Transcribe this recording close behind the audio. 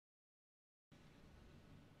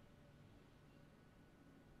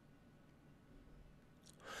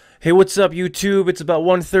Hey, what's up, YouTube? It's about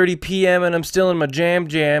 1:30 p.m. and I'm still in my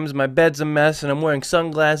jams. My bed's a mess and I'm wearing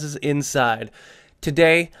sunglasses inside.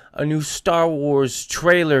 Today, a new Star Wars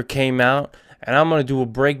trailer came out and I'm going to do a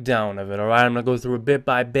breakdown of it, alright? I'm going to go through it bit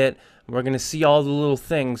by bit. We're going to see all the little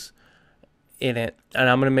things in it and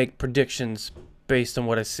I'm going to make predictions based on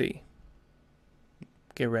what I see.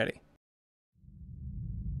 Get ready.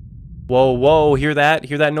 Whoa, whoa, hear that?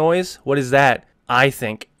 Hear that noise? What is that? I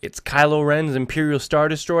think it's Kylo Ren's Imperial Star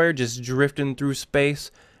Destroyer just drifting through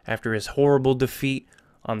space after his horrible defeat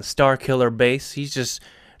on the Starkiller base. He's just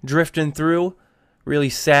drifting through, really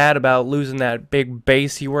sad about losing that big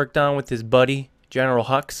base he worked on with his buddy, General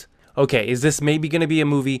Hux. Okay, is this maybe going to be a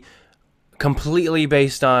movie completely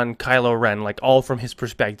based on Kylo Ren, like all from his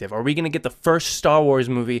perspective? Are we going to get the first Star Wars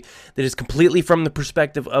movie that is completely from the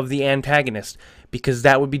perspective of the antagonist? Because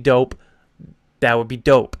that would be dope. That would be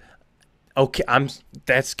dope. Okay,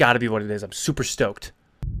 that's got to be what it is. I'm super stoked.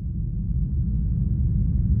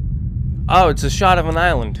 Oh, it's a shot of an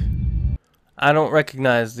island. I don't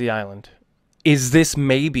recognize the island. Is this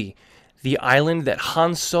maybe the island that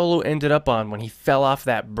Han Solo ended up on when he fell off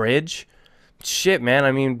that bridge? Shit, man,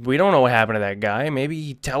 I mean, we don't know what happened to that guy. Maybe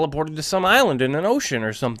he teleported to some island in an ocean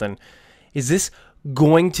or something. Is this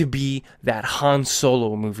going to be that Han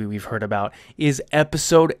Solo movie we've heard about? Is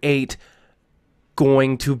Episode VIII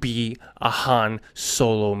going to be a Han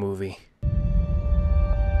Solo movie?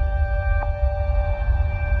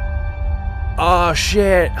 Oh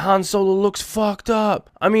shit, Han Solo looks fucked up.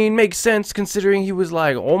 I mean, makes sense considering he was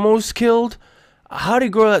like almost killed. How'd he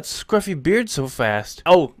grow that scruffy beard so fast?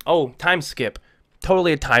 Oh, time skip.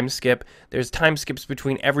 Totally a time skip. There's time skips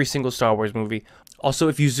between every single Star Wars movie. Also,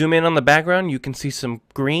 if you zoom in on the background, you can see some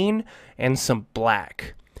green and some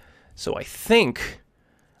black. So I think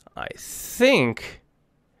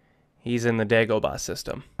he's in the Dagobah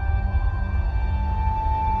system.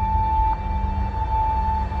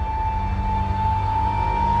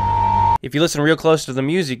 If you listen real close to the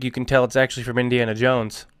music, you can tell it's actually from Indiana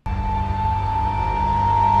Jones.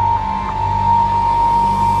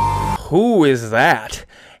 Who is that?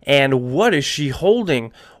 And what is she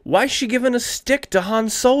holding? Why is she giving a stick to Han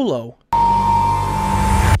Solo?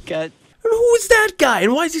 Cut. Who is that guy?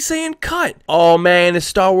 And why is he saying cut? Oh man, is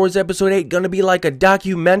Star Wars Episode VIII gonna be like a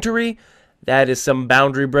documentary? That is some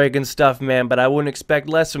boundary breaking stuff, man, but I wouldn't expect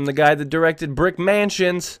less from the guy that directed Brick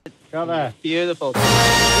Mansions. Beautiful.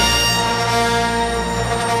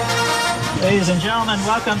 Ladies and gentlemen,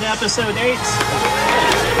 welcome to Episode VIII.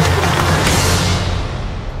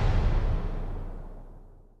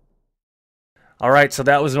 Alright, so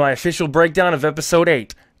that was my official breakdown of Episode VIII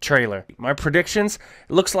trailer. My predictions,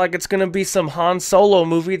 it looks like it's going to be some Han Solo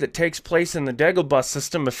movie that takes place in the Dagobah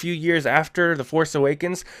system a few years after The Force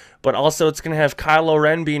Awakens, but also it's going to have Kylo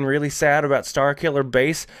Ren being really sad about Starkiller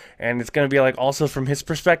Base, and it's going to be like also from his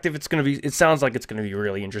perspective. It sounds like it's going to be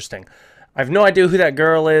really interesting. I have no idea who that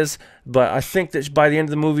girl is, but I think that by the end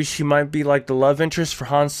of the movie, she might be like the love interest for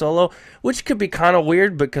Han Solo, which could be kind of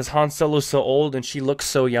weird because Han Solo's so old and she looks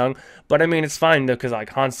so young. But I mean, it's fine though, because like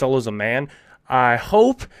Han Solo's a man. I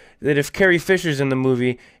hope that if Carrie Fisher's in the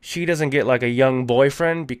movie, she doesn't get like a young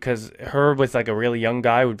boyfriend, because her with like a really young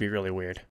guy would be really weird.